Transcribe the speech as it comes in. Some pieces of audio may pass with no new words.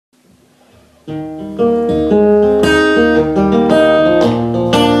They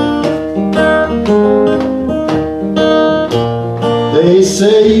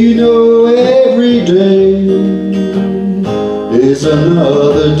say, you know, every day is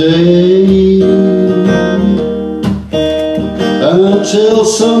another day, until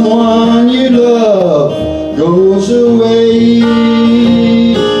someone you love goes away.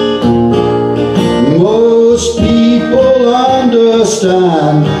 Most people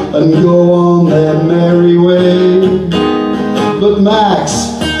understand and go on their merry way, but Max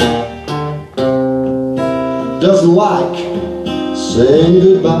doesn't like saying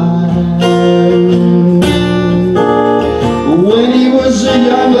goodbye. When he was a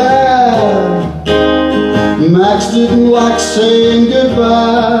young lad, Max didn't like saying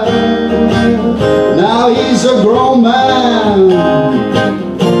goodbye. Now he's a grown man,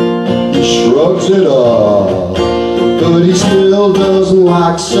 he shrugs it off, but he still doesn't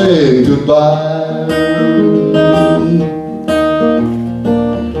like saying goodbye.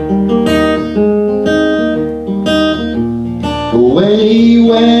 When he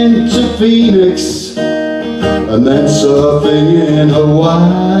went to Phoenix and then surfing in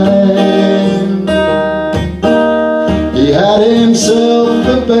Hawaii, he had himself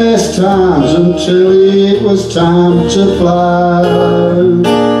the best times until it was time to fly.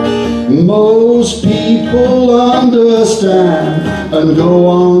 Most people understand and go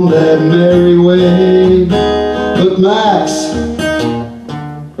on their merry way, but Max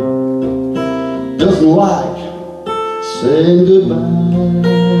doesn't like saying goodbye.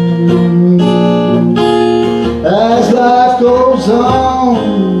 As life goes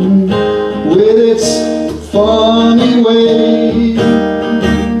on with its funny ways,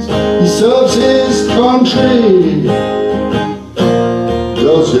 he serves his country,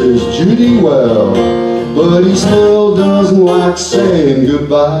 does his duty well, but he still doesn't like saying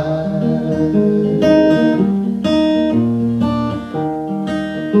goodbye.